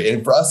integrate.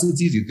 And for us,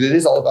 it's easy because it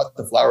is all about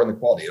the flower and the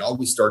quality. It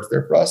always starts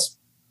there for us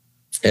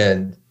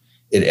and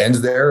it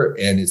ends there.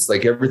 And it's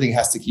like, everything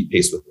has to keep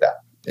pace with that.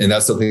 And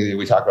that's something that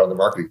we talk about on the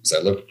marketing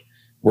side. Look,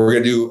 we're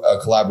going to do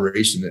a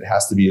collaboration that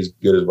has to be as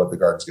good as what the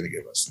garden's going to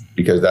give us,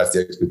 because that's the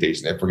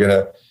expectation. If we're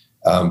going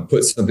to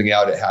put something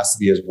out, it has to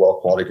be as well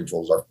quality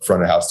control as our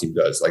front of house team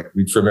does. Like,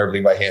 we trim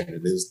everything by hand,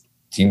 and this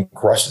team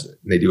crushes it,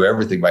 and they do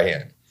everything by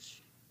hand.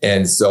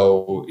 And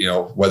so,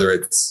 whether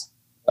it's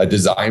a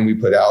design we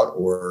put out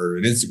or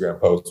an Instagram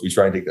post, we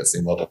try and take that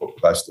same level of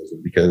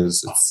professionalism,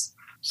 because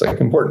it's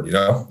like important,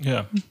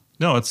 Yeah.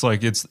 No, it's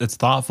like, it's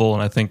thoughtful.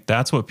 And I think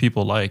that's what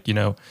people like,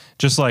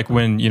 just like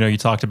when, you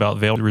talked about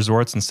Vail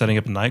Resorts and setting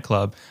up a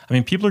nightclub. I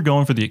mean, people are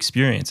going for the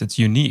experience. It's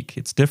unique.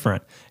 It's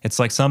different. It's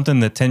like something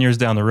that 10 years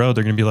down the road,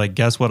 they're going to be like,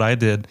 guess what I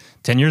did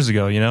 10 years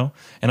ago,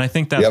 And I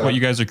think that's what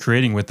you guys are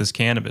creating with this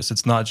cannabis.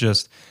 It's not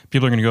just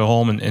people are going to go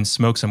home and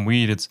smoke some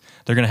weed.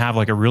 They're going to have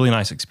like a really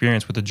nice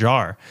experience with a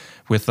jar,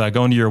 with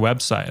going to your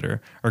website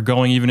or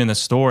going even in the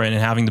store and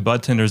having the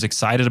bud tenders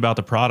excited about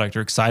the product,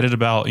 or excited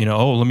about,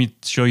 oh, let me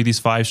show you these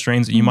 5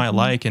 strains that you might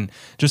like. And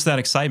just that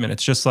excitement.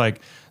 It's just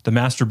like the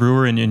master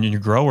brewer and your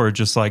grower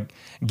just like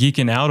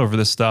geeking out over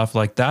this stuff.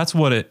 Like, that's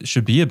what it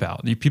should be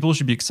about. People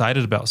should be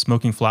excited about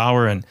smoking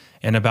flower and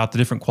about the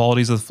different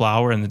qualities of the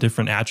flower and the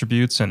different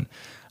attributes. And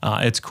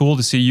it's cool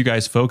to see you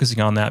guys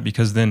focusing on that,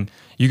 because then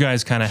you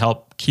guys kind of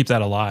help keep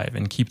that alive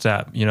and keep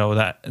that,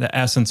 that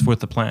essence with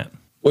the plant.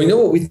 Well,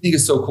 what we think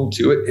is so cool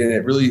to it, and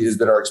it really has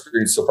been our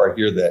experience so far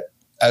here, that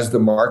as the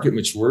market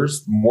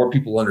matures, more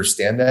people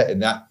understand that,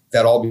 and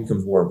that all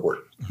becomes more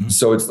important. Mm-hmm.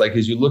 So it's like,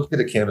 as you look at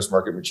the cannabis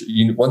market mature,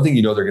 one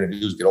thing they're going to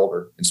do is get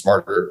older and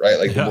smarter, right?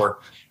 Like, the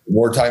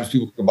more times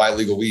people can buy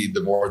legal weed,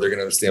 the more they're going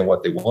to understand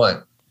what they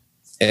want.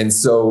 And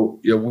so,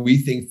 we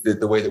think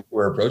that the way that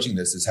we're approaching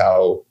this is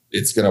how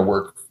it's going to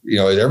work,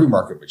 as every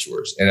market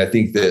matures. And I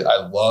think that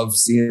I love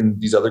seeing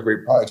these other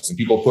great products and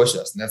people push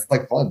us, and that's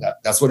like fun.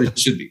 That's what it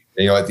should be.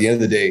 At the end of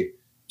the day,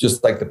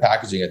 just like the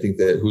packaging, I think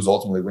that who's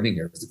ultimately winning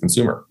here is the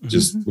consumer, which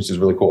is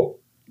really cool.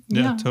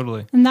 Yeah,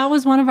 totally. And that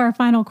was one of our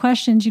final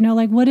questions,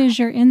 what is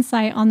your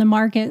insight on the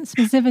market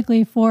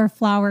specifically for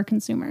flower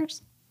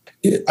consumers?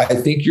 I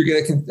think you're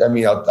going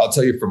to, I'll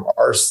tell you from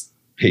our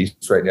pace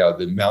right now,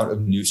 the amount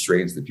of new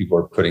strains that people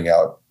are putting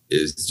out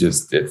is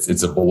just,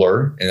 it's a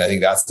blur. And I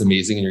think that's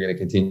amazing. And you're going to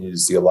continue to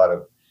see a lot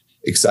of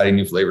exciting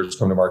new flavors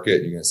come to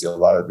market. You're going to see a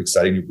lot of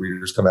exciting new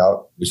breeders come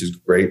out, which is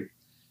great.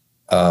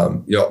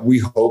 We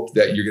hope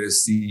that you're going to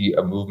see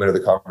a movement of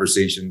the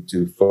conversation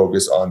to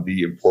focus on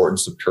the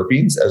importance of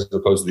terpenes as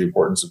opposed to the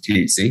importance of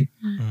THC.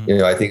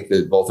 Mm-hmm. I think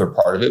that both are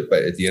part of it,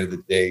 but at the end of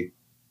the day,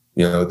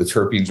 the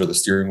terpenes are the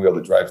steering wheel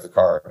that drives the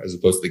car, as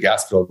opposed to the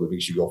gas pedal that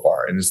makes you go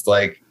far. And it's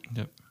like,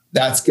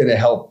 that's going to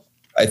help,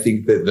 I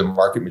think, that the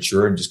market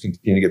mature and just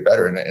continue to get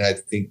better. And I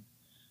think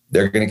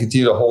they're going to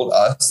continue to hold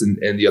us and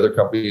the other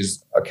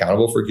companies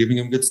accountable for giving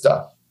them good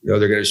stuff. They're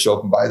going to show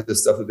up and buy the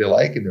stuff that they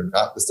like, and they're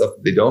not the stuff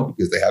that they don't,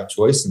 because they have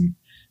choice. And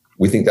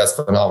we think that's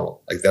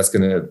phenomenal. Like, that's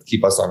going to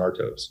keep us on our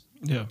toes.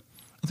 Yeah.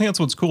 I think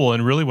that's what's cool.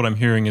 And really what I'm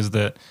hearing is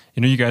that,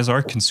 you guys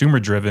are consumer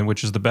driven,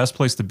 which is the best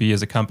place to be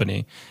as a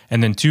company.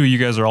 And then 2, you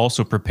guys are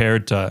also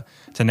prepared to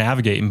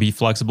navigate and be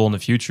flexible in the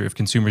future if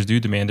consumers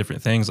do demand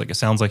different things. Like, it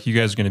sounds like you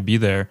guys are going to be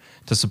there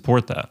to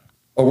support that.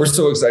 Oh, we're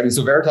so excited.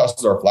 So Veritas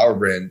is our flower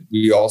brand.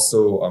 We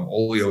also,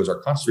 Oleo is our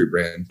concentrate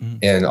brand. Mm-hmm.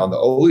 And on the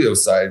Oleo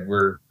side,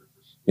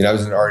 I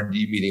was in an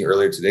R&D meeting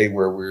earlier today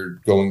where we're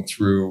going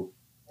through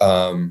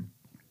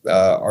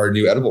our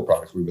new edible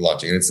product we've been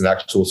launching. And it's an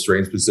actual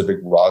strain-specific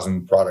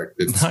rosin product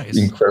that's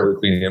incredibly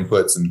clean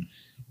inputs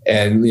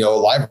and a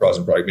live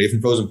rosin product made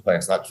from frozen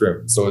plants, not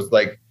trimmed. So it's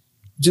like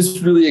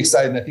just really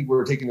exciting. I think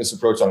we're taking this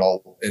approach on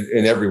all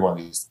in every one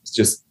of these. It's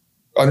just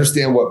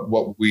understand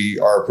what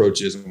our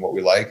approach is and what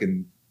we like,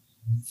 and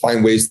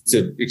find ways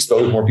to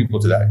expose more people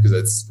to that, because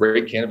it's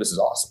great. Cannabis is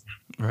awesome.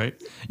 Right.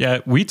 Yeah.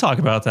 We talk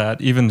about that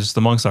even just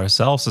amongst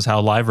ourselves, is how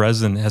live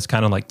resin has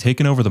kind of like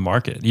taken over the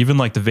market. Even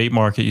like the vape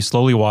market, you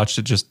slowly watched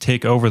it just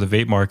take over the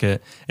vape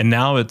market. And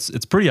now it's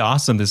pretty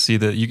awesome to see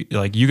that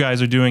you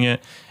guys are doing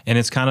it, and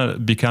it's kind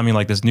of becoming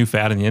like this new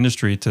fad in the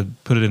industry to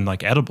put it in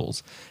like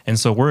edibles. And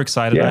so we're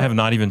excited. Yeah. I have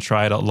not even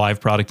tried a live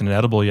product in an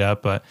edible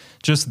yet, but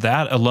just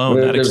that alone.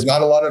 There's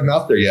not a lot of them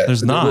out there yet.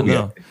 There's not,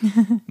 no.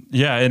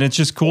 Yeah. And it's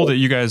just cool that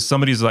you guys,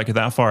 somebody's like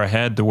that far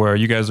ahead to where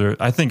you guys are.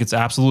 I think it's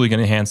absolutely going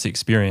to enhance the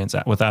experience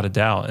without a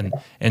doubt. And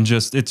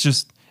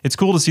it's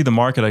cool to see the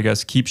market, I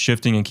guess, keep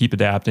shifting and keep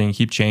adapting,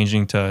 keep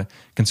changing to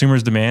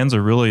consumers' demands,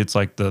 or really it's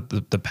like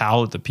the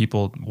palate that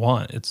people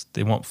want.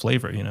 They want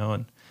flavor,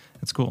 and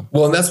it's cool.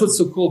 Well, and that's what's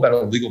so cool about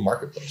a legal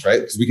marketplace, right?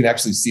 Because we can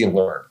actually see and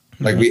learn.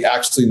 Like, we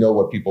actually know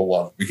what people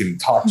want. We can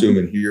talk to them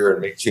and hear and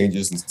make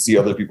changes and see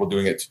other people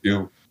doing it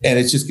too. And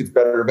it just gets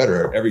better and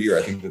better every year.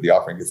 I think that the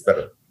offering gets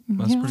better.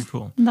 That's pretty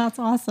cool. That's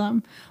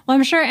awesome. Well,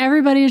 I'm sure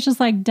everybody is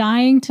just like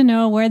dying to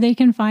know where they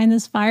can find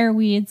this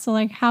fireweed. So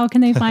like, how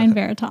can they find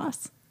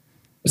Veritas?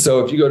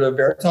 So if you go to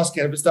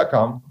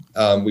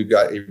veritascannabis.com, we've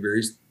got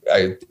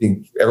I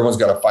think everyone's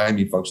got a find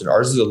me function.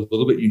 Ours is a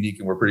little bit unique,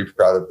 and we're pretty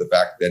proud of the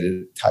fact that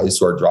it ties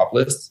to our drop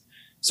list.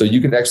 So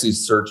you can actually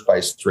search by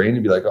strain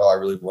and be like, oh, I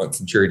really want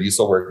some cherry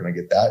diesel. Where can I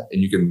get that?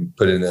 And you can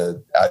put in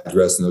an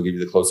address, and they'll give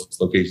you the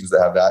closest locations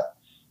that have that.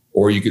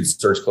 or you could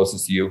search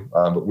closest to you.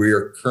 But we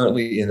are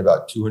currently in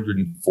about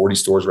 240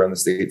 stores around the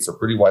state, so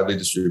pretty widely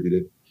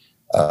distributed.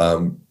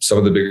 Some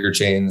of the bigger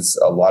chains,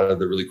 a lot of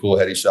the really cool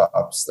heady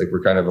shops, like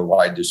we're kind of a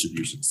wide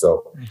distribution.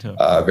 So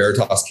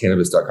VeritasCannabis.com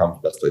is the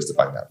best place to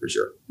find that for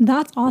sure.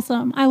 That's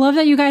awesome. I love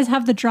that you guys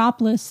have the drop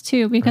list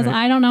too, because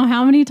I don't know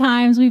how many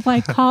times we've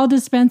like called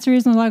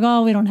dispensaries and like,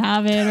 oh, we don't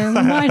have it, or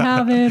we might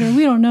have it, or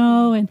we don't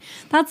know. And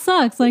that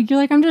sucks. Like, you're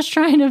like, I'm just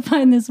trying to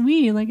find this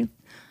weed. Like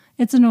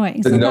it's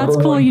annoying. So that's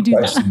cool you do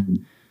that.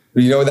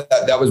 You know,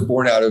 that was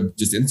born out of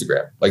just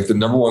Instagram. Like the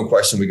number one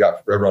question we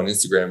got forever on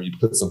Instagram, you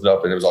put something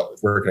up and it was like,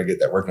 where can I get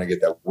that? Where can I get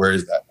that? Where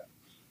is that?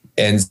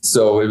 And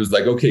so it was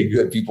like, okay,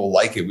 good. People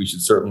like it. We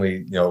should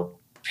certainly,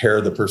 pair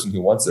the person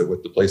who wants it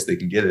with the place they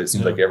can get it. It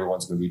seems like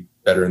everyone's going to be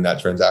better in that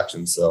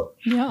transaction. So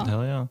yeah,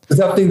 hell yeah. It's a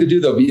tough thing to do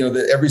though.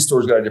 But, every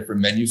store's got a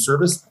different menu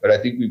service, but I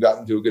think we've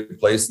gotten to a good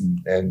place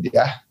and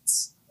yeah,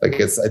 I think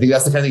that's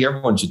the kind of thing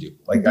everyone should do.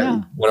 Like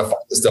I want to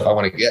find the stuff I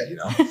want to get,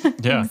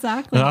 Yeah,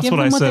 exactly. And that's Give what them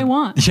I what said. they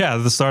want. Yeah,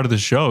 at the start of the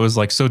show is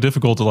like so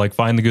difficult to like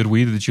find the good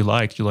weed that you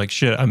like. You're like,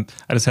 shit, I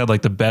just had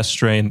like the best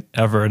strain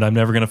ever, and I'm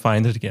never gonna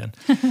find it again.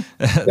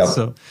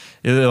 So,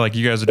 like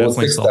you guys are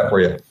definitely fix that for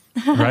you.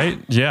 Right?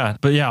 Yeah.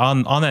 But yeah,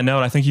 on that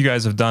note, I think you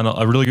guys have done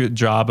a really good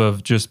job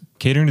of just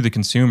catering to the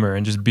consumer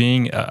and just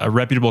being a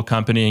reputable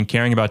company and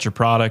caring about your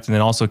product, and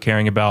then also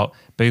caring about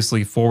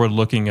basically forward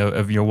looking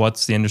of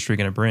what's the industry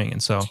going to bring.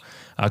 And so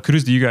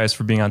kudos to you guys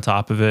for being on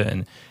top of it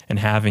and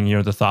having,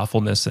 the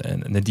thoughtfulness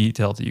and the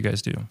detail that you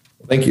guys do.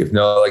 Thank you.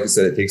 No, like I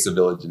said, it takes a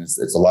village, and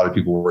it's a lot of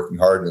people working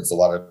hard, and it's a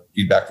lot of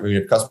feedback from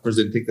if customers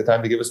didn't take the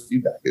time to give us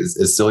feedback.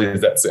 As silly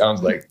as that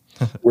sounds, like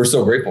we're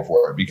so grateful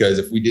for it, because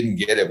if we didn't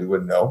get it, we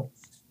wouldn't know.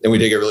 And we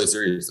take it really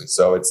seriously.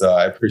 So it's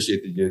I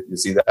appreciate that you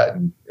see that,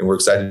 and we're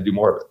excited to do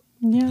more of it.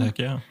 Yeah. Heck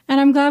yeah. And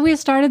I'm glad we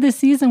started this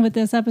season with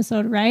this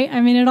episode, right? I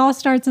mean, it all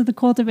starts with the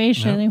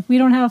cultivation. If we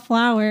don't have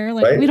flower,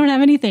 we don't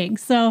have anything.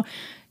 So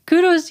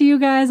kudos to you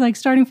guys, like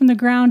starting from the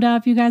ground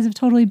up. You guys have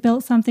totally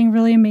built something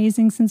really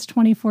amazing since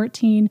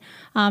 2014.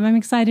 I'm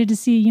excited to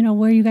see,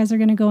 where you guys are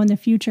going to go in the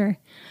future.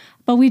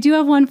 But we do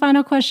have one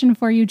final question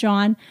for you,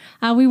 John.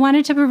 We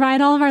wanted to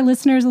provide all of our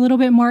listeners a little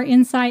bit more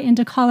insight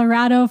into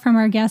Colorado from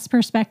our guest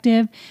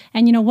perspective,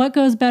 and what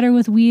goes better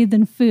with weed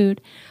than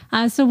food.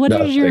 So what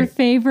is your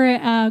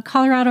favorite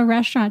Colorado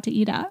restaurant to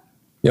eat at?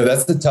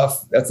 That's a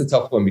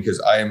tough one,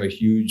 because I am a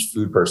huge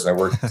food person. I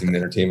worked in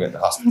entertainment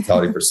and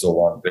hospitality for so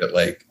long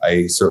that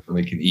I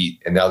certainly can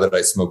eat. And now that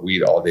I smoke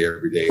weed all day,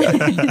 every day,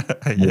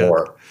 I eat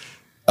more.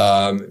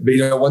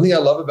 But one thing I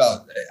love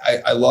about,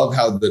 I love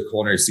how the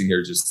culinary scene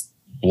here is just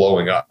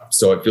blowing up.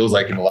 So it feels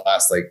like in the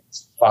last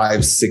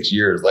 5-6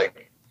 years,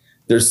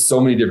 there's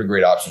so many different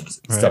great options.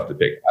 It's tough to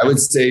pick. I would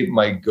say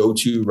my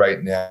go-to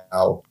right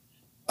now,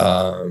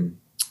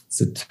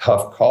 it's a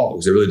tough call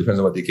because it really depends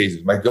on what the occasion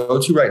is. My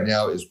go-to right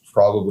now is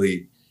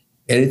probably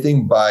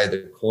anything by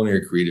the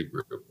Culinary Creative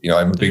Group.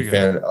 I'm a big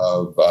fan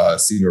of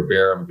Senior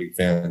Bear. I'm a big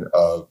fan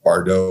of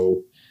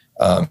Bardot.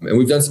 And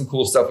we've done some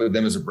cool stuff with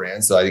them as a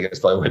brand. So I think that's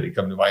probably why they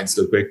come to mind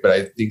so quick. But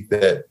I think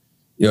that,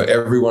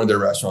 every one of their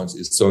restaurants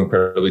is so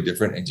incredibly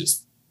different and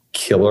just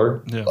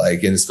killer. Yeah.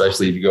 And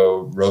especially if you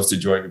go roast a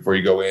joint before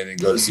you go in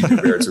and go to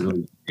Senior Bear, it's a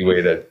really good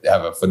way to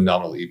have a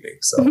phenomenal evening.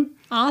 So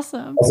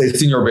awesome. I'll say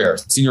Senior Bear.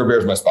 Senior Bear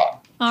is my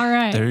spot. All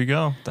right. There you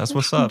go. That's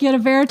what's up. Get a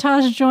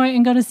Veritas joint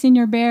and go to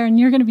Senior Bear, and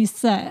you're going to be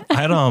set.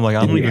 I know. I'm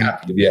don't even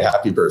have to be a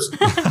happy person.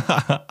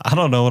 I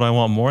don't know what I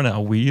want more now,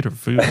 weed or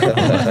food.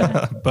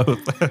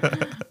 Both.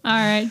 All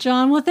right,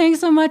 John. Well, thanks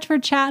so much for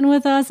chatting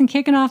with us and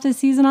kicking off the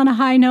season on a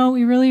high note.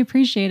 We really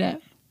appreciate it.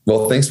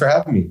 Well, thanks for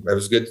having me. It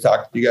was good to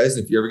talk to you guys.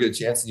 If you ever get a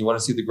chance and you want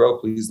to see the grow,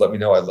 please let me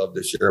know. I'd love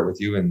to share it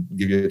with you and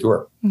give you a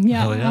tour.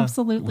 Yeah,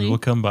 absolutely. We'll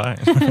come by.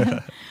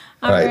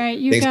 All right,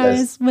 you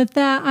guys. With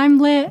that, I'm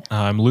Lit.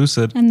 I'm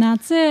Lucid. And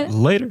that's it.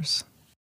 Laters.